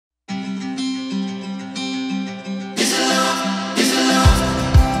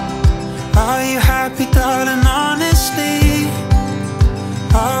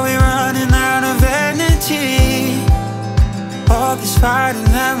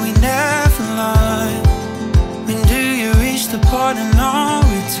we never learn? When do you reach the point of no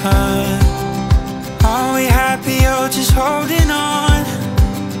return? Are we happy or just holding on?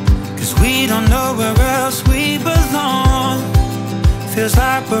 'Cause we don't know where else we belong. Feels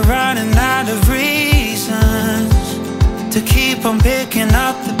like we're running out of reasons to keep on picking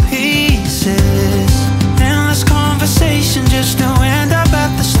up the pieces. Endless conversation just to end up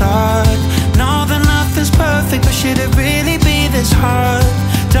at the start. Know that nothing's perfect, but should it really be this hard?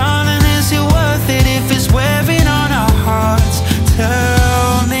 Darling, is it worth it if it's wearing on our hearts?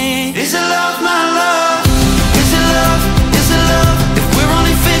 Tell me, is it love, my love? Is it love? Is it love? If we're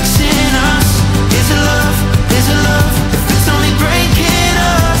only fixing us, is it love? Is it love? If it's only breaking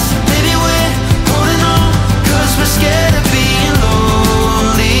us, maybe we're holding on 'cause we're scared of being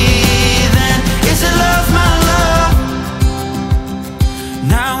lonely. Then is it love, my love?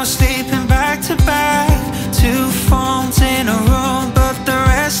 Now we're sleeping back to back, 2 phones in a room, but the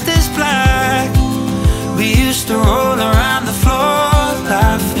rest is black. We used to roll around the floor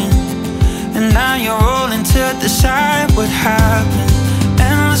laughing, and now you're rolling to decide what happened.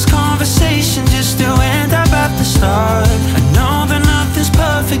 Endless conversation just to end up at the start. I know that nothing's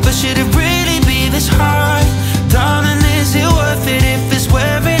perfect, but should it really be this hard? Darling, is it worth it if it's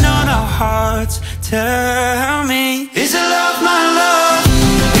wearing on our hearts? Tell me, is it love, my love?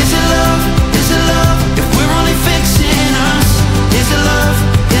 Is it love? Is it love? If we're only fixing us, is it love?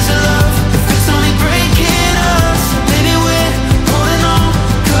 Is it love? If it's only breaking us, maybe we're holding on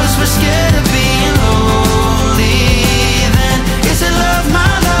 'cause we're scared of being lonely. Then is it love,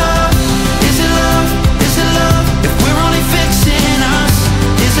 my love? Is it love? Is it love? If we're only fixing us,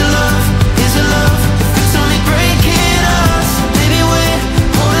 is it love? Is it love? If it's only breaking us, maybe we're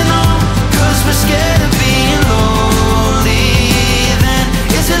holding on 'cause we're scared of being lonely. Then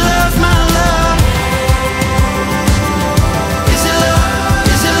is it love, my love? Is it love?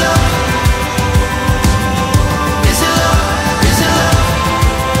 Is it love? Is it love? Is it love?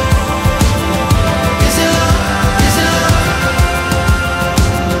 Is it love? Is it love?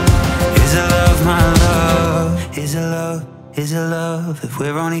 Is it love, my love? Is it love? Is it love? If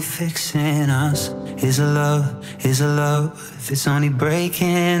we're only fixing us, is it love? Is it love? If it's only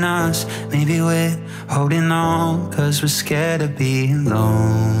breaking us, maybe we're holding on 'cause we're scared of being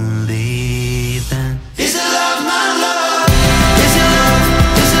lonely.